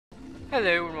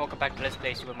Hello and welcome back to Let's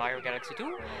Play Super Mario Galaxy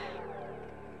 2.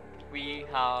 We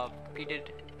have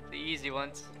completed the easy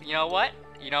ones. You know what?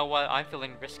 I'm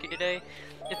feeling risky today.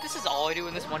 If this is all I do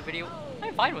in this one video,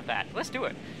 I'm fine with that. Let's do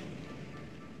it.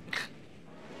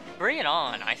 Bring it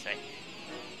on, I say.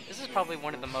 This is probably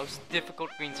one of the most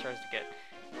difficult green stars to get.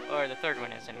 Or the third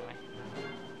one is, anyway.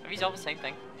 Are these all the same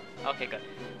thing? Okay, good.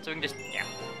 So we can just, yeah.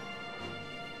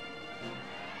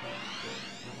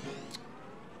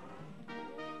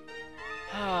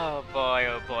 Oh boy,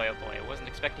 oh boy, oh boy. I wasn't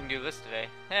expecting to do this today.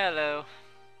 Hello.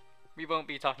 We won't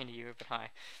be talking to you, but hi.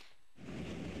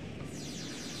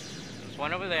 There's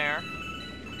one over there.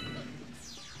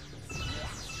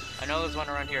 I know there's one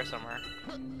around here somewhere.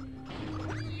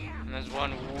 And there's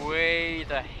one way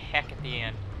the heck at the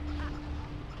end.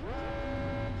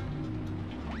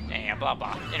 Yeah, blah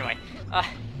blah. Anyway,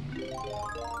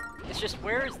 it's just,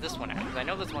 where is this one at? Because I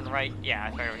know there's one right, yeah,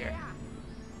 it's right over here.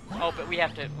 Oh, but we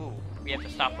have to, we have to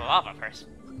stop the lava first.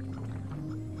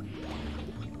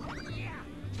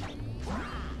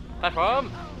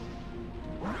 Platform!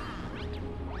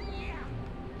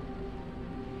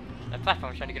 That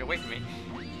platform's trying to get away from me.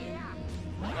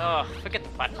 Oh, forget the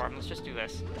platform, let's just do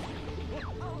this.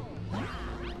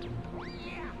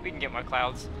 We can get more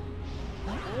clouds.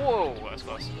 Whoa, that was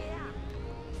close.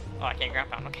 Oh, I can't ground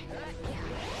pound, okay.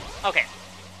 Okay.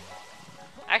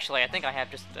 Actually, I think I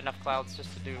have just enough clouds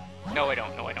just to do... No, I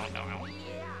don't, no.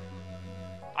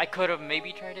 I could have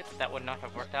maybe tried it, but that would not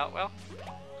have worked out well.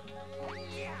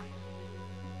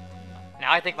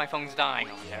 Now I think my phone's dying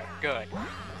over there. Good.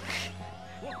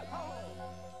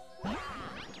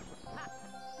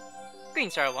 Green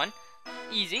Star 1.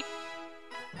 Easy.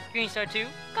 Green Star 2.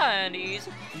 Kinda easy.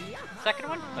 Second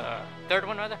one? Third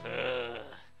one, rather?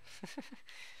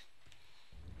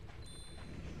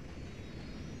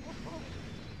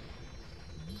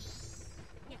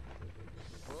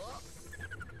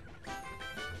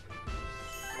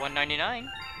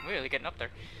 199. Really getting up there.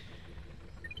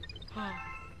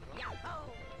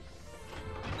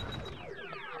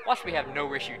 Watch me have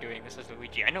no issue doing this as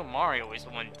Luigi. I know Mario is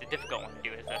the difficult one to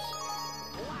do as this.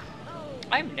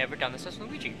 I've never done this as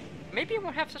Luigi. Maybe I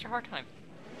won't have such a hard time.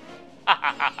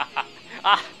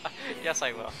 Yes,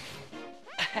 I will.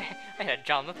 I had a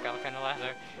John Lithgow kind of laugh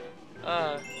there.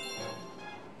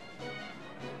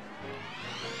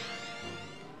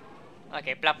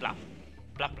 Okay, blah blah.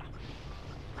 Blah blah.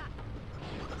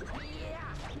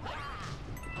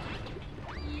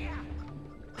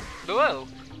 Whoa!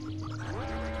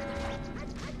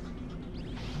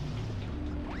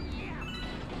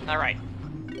 Alright.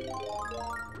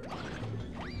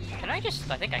 Can I just...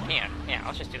 I think I can. Yeah,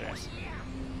 let's just do this.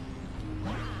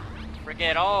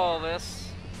 Forget all this.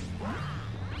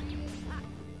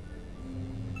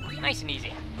 Nice and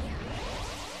easy.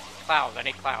 Clouds. I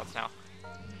need clouds now.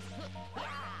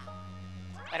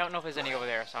 I don't know if there's any over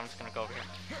there, so I'm just gonna go over here.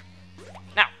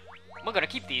 Now, we're gonna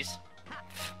keep these.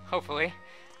 Hopefully.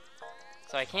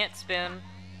 So I can't spin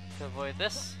to avoid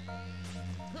this.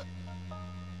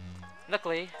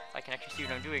 Luckily, I can actually see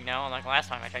what I'm doing now, unlike last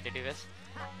time I tried to do this.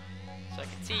 So I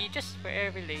can see just where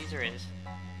every laser is.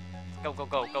 Go, go,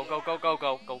 go, go, go, go, go,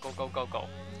 go, go, go, go, go, go.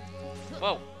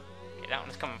 Whoa! Okay, that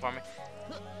one's coming for me.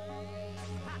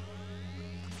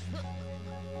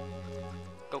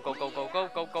 Go, go, go, go, go,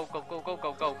 go, go, go, go, go,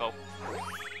 go, go, go.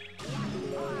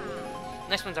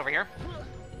 Next one's over here.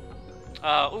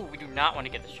 Ooh, we do not want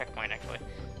to get this checkpoint, actually.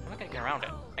 I'm not gonna get around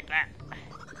it. Like that.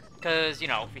 Because, you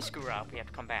know, if we screw up, we have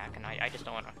to come back, and I just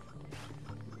don't want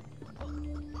to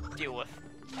deal with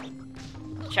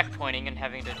checkpointing and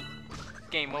having to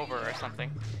game over or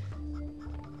something.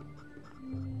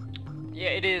 Yeah,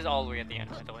 it is all the way at the end,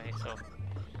 by the way, so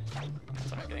that's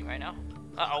what I'm doing right now.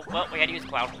 Uh-oh, well, we had to use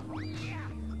cloud.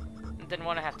 Didn't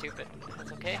want to have to, but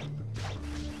that's okay.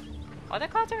 Oh, there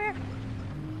clouds over here?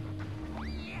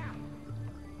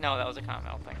 No, that was a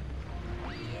Continental thing.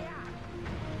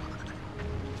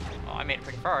 Oh, I made it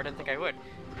pretty far. I didn't think I would.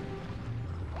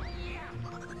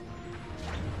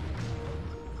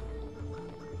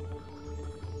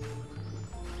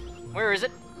 Where is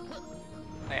it?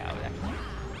 Oh, yeah, over there.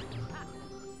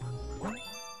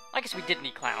 I guess we did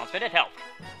need clowns, but it helped.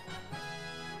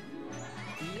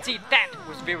 See, that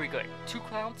was very good. 2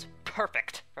 clowns,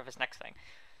 perfect for this next thing.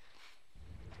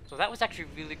 So that was actually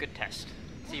a really good test.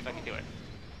 Let's see if I can do it.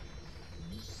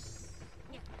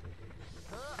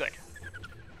 Good.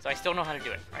 So I still know how to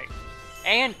do it, right?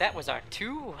 And that was our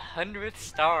 200th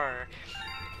star.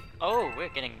 Oh, we're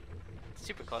getting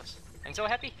super close. I'm so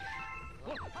happy.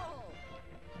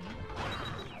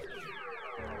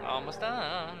 Almost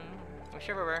done. Wish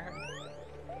everywhere.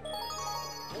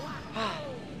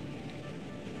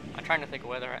 I'm trying to think of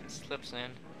where that slips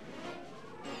in.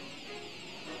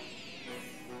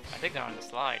 I think they're on the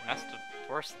slide. That's the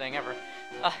worst thing ever.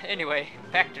 Anyway,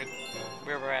 back to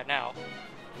where we're at now.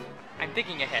 I'm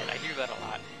thinking ahead. I do that a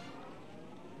lot.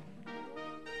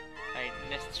 I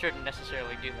shouldn't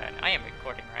necessarily do that. I am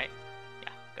recording, right?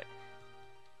 Yeah,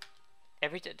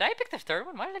 good. Did I pick the third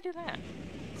one? Why did I do that?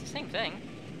 It's the same thing.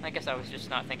 I guess I was just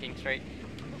not thinking straight.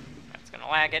 That's gonna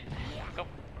lag it. Go.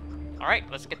 Alright,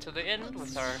 let's get to the end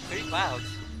with our 3 clouds.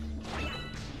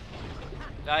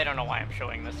 I don't know why I'm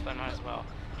showing this, but I might as well.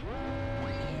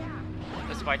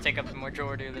 This might take up the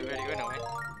majority of the video anyway.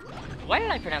 Why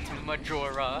did I pronounce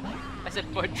Majora? I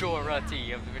said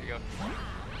majority of the video.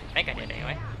 I think I did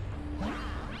anyway.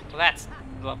 Well, that's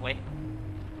lovely.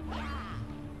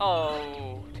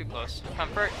 Oh, too close.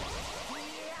 Comfort.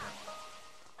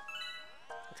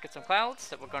 Let's get some clouds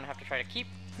that we're going to have to try to keep.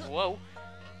 Whoa.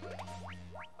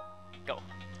 Go.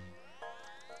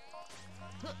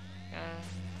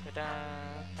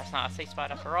 That's not a safe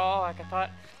spot after all, like I thought.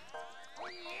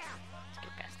 Let's get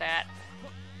past that.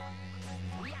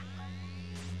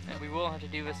 And we will have to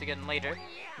do this again later,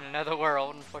 in another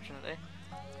world, unfortunately.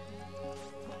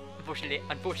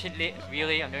 Unfortunately,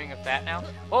 really, I'm doing a bat now?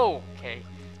 Oh, okay.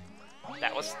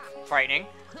 That was frightening.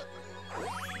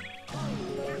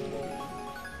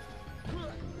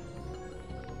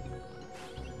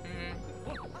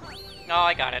 No,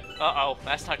 I got it. Uh-oh,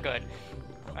 that's not good.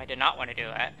 I did not want to do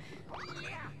that.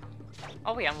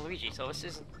 Oh wait, I'm Luigi, so this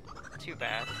isn't too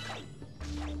bad.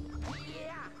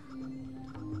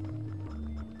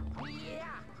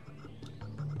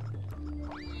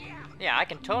 Yeah, I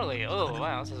can totally. Oh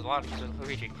wow, this is a lot of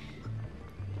Luigi.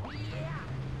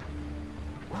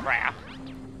 Crap.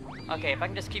 Okay, if I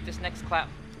can just keep this next cloud.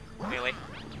 Really?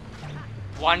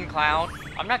 One cloud?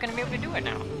 I'm not gonna be able to do it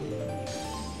now.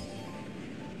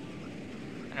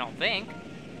 I don't think.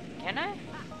 Can I?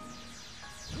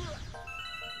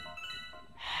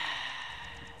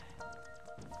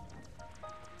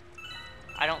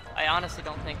 I honestly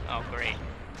don't think. Oh, great.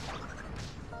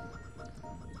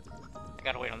 I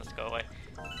gotta wait on this to go away.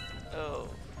 Oh.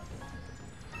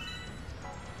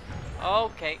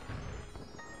 Okay.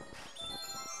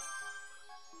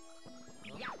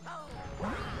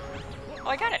 Oh,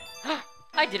 I got it!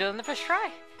 I did it on the first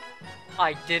try!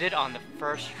 I did it on the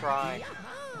first try. I did it on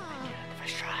the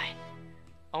first try.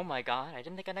 Oh my god, I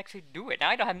didn't think I'd actually do it. Now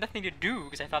I don't have nothing to do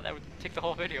because I thought that would take the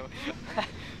whole video.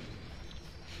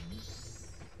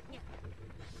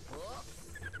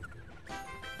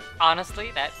 Honestly,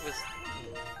 that was...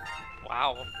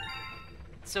 Wow.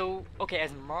 So, okay,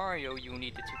 as Mario, you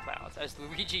need the 2 clouds. As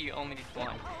Luigi, you only need 1.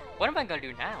 What am I gonna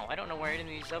do now? I don't know where any of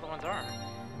these other ones are.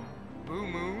 Boo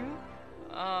Moon?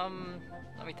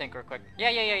 Let me think real quick. Yeah,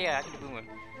 I can do Boo Moon.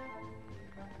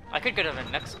 I could go to the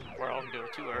next world and do a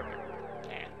tour,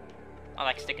 but yeah. I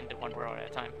like sticking to one world at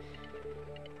a time.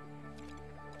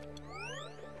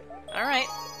 Alright.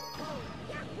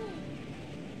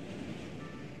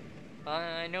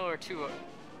 I know where 2 are.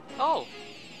 Oh!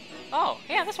 Oh,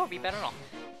 yeah, this won't be bad at all.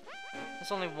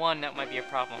 There's only one that might be a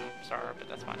problem, sorry, but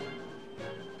that's fine.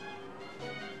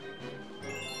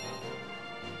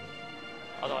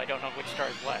 Although I don't know which star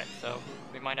is what, so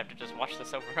we might have to just watch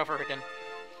this over and over again.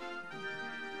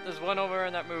 There's one over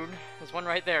in that moon. There's one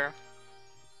right there.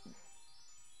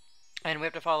 And we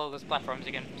have to follow those platforms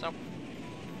again, so...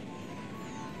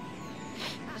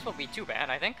 This won't be too bad,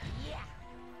 I think.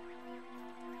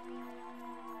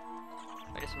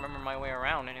 I just remember my way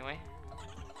around, anyway.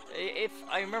 If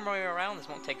I remember my way around, this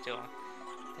won't take too long.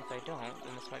 If I don't,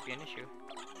 then this might be an issue.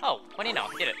 Oh, what do you know?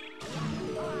 Did it.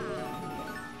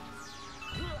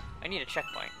 I need a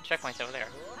checkpoint. Checkpoint's over there.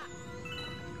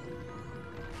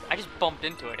 I just bumped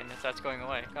into it and it starts going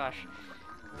away. Gosh.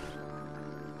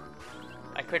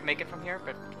 I could make it from here,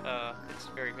 but it's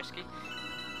very risky.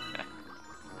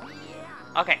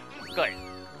 Okay, good.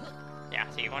 Yeah,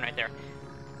 see one right there.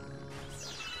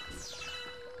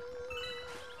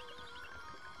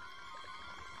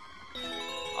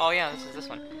 Oh yeah, this is this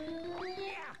one.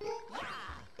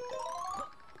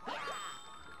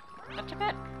 Not too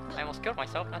bad. I almost killed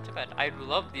myself, not too bad. I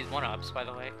love these 1-ups, by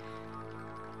the way.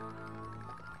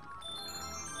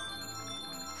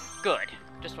 Good.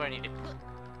 Just what I needed.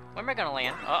 Where am I gonna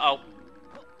land? Uh-oh.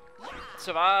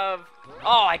 Survive.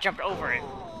 Oh, I jumped over it.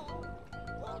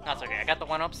 That's okay. I got the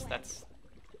 1-ups. That's...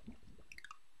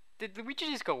 Did Luigi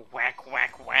just go whack,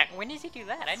 whack, whack? When does he do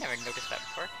that? I never noticed that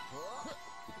before.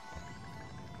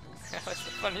 That was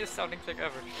the funniest sounding thing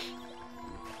ever.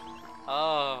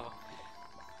 Oh.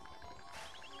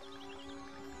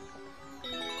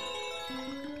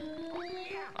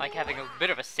 I like having a bit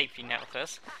of a safety net with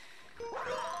this.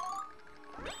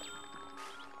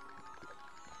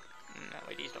 That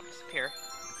way these don't disappear.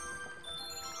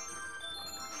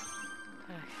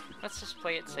 Let's just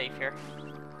play it safe here.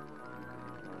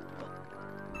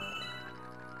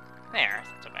 There, that's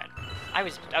not so bad. I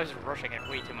was rushing it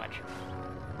way too much.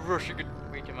 Rushing it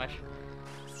way too much.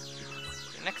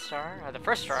 The next star, or the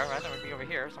first star, rather, would be over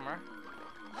here somewhere.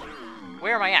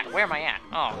 Where am I at? Where am I at?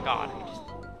 Oh god,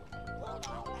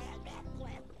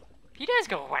 he does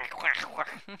go whack whack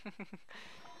whack.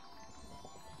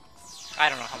 I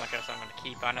don't know how much else I'm gonna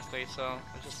keep, honestly, so I'll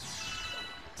just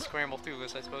scramble through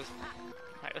this, I suppose.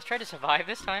 Alright, let's try to survive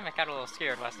this time. I got a little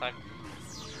scared last time.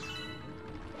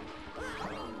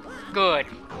 Good.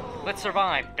 Let's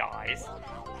survive, guys.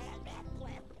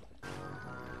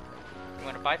 You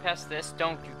want to bypass this?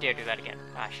 Don't you dare do that again.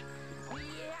 Gosh.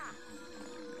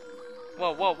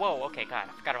 Whoa, whoa, whoa. Okay, God,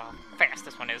 I forgot how fast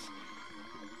this one is.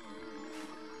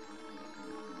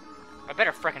 I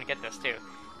better frickin' get this, too.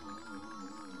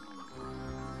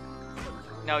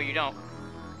 No, you don't.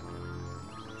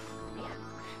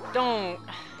 Don't!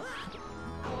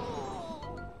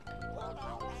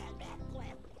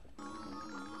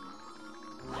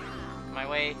 My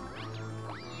way.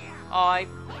 Oh,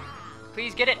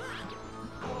 please get it!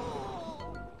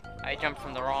 I jumped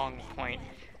from the wrong point.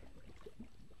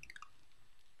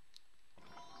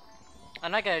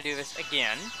 I'm not gonna do this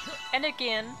again, and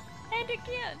again, and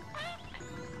again.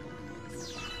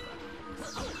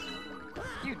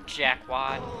 You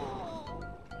jackwad.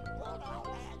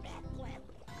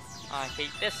 I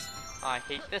hate this. I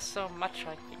hate this so much.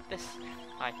 I hate this.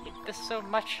 I hate this so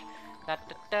much. Da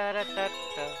da da da da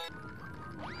da.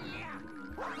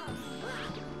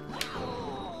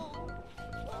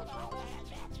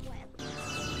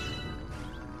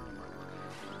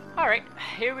 Alright,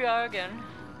 here we are again.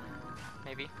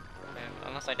 Maybe.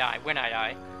 Unless I die. When I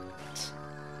die.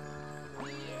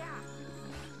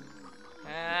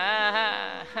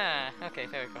 Okay,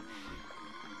 there we go.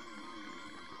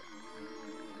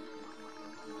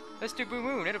 Let's do Boo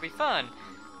Moon, it'll be fun!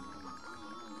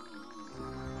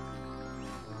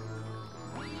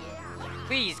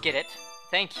 Please get it!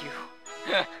 Thank you!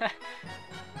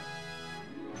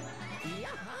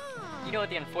 You know what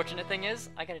the unfortunate thing is?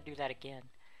 I gotta do that again.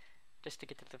 Just to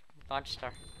get to the launch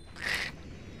star.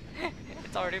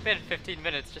 It's already been 15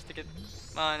 minutes just to get...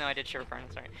 Oh no, I did Shiver Burn,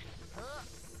 sorry.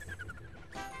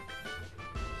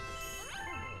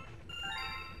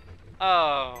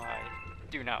 Oh, I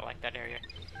do not like that area.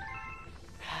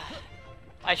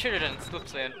 I should have done Slip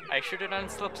Sand. I should have done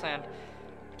Slip Sand.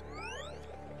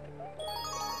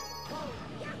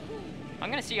 I'm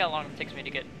gonna see how long it takes me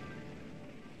to get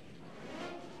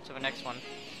to the next one.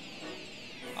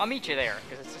 I'll meet you there,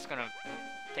 because it's just gonna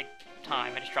take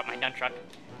time. I just dropped my nunchuck.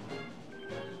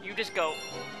 You just go.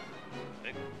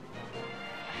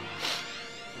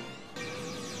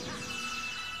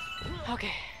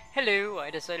 Okay. Hello, I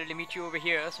decided to meet you over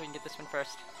here so we can get this one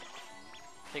first.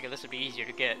 Figure this would be easier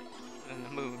to get than the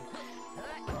moon.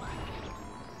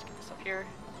 Let's get this up here.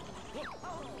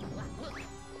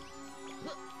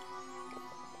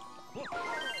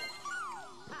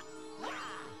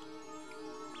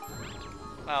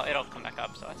 Well, it'll come back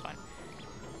up, so that's fine.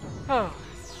 Oh,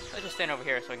 let's just stand over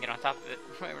here so we can get on top of it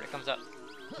whenever it comes up.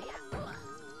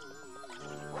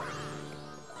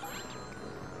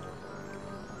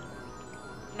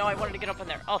 No, I wanted to get up in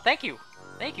there. Oh, thank you!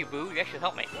 Thank you, Boo. You actually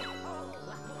helped me.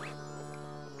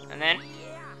 And then...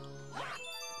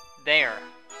 there.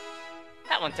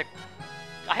 That one took...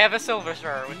 I have a silver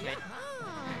star with me.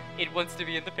 It wants to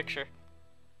be in the picture.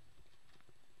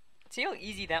 See how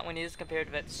easy that one is compared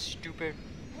to that stupid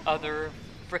other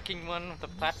fricking one with the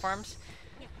platforms?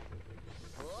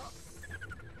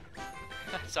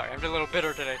 Sorry, I'm a little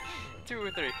bitter today. 2 or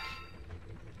 3.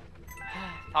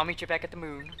 I'll meet you back at the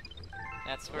moon.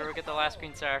 That's where we get the last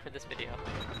green star for this video.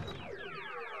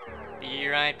 Be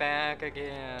right back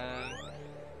again.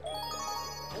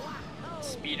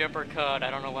 Speed uppercut.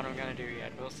 I don't know what I'm gonna do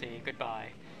yet. We'll see. Goodbye.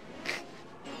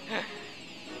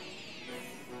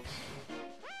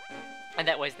 And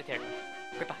that was the third one.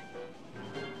 Goodbye.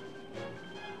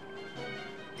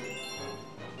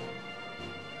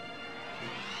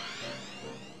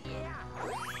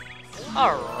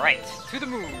 Alright, to the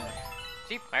moon.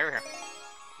 See, right over here.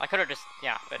 I could have just,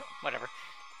 yeah, but whatever.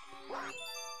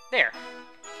 There.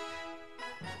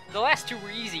 The last 2 were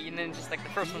easy, and then just like the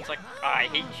first one's like, I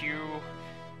hate you.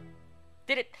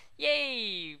 Did it!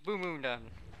 Yay! Boo Moon done.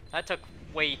 That took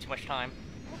way too much time.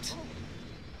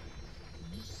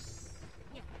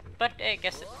 But I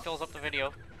guess it fills up the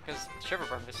video, because Shiver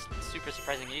Burn was super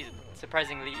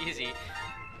surprisingly easy.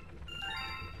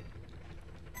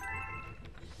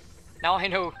 Now I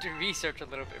know to research a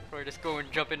little bit before I just go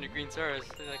and jump into Green Stars.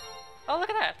 Like, oh look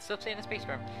at that, still staying in a space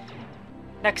farm.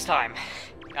 Next time.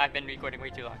 I've been recording way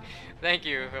too long. Thank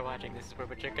you for watching. This is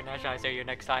Purple Chicken. I shall see you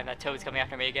next time. That Toad's coming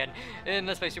after me again in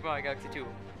Let's Play Super Mario Galaxy 2.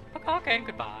 Okay, and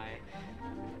goodbye.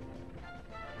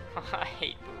 I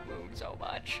hate Boom Boom so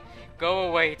much. Go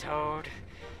away, Toad.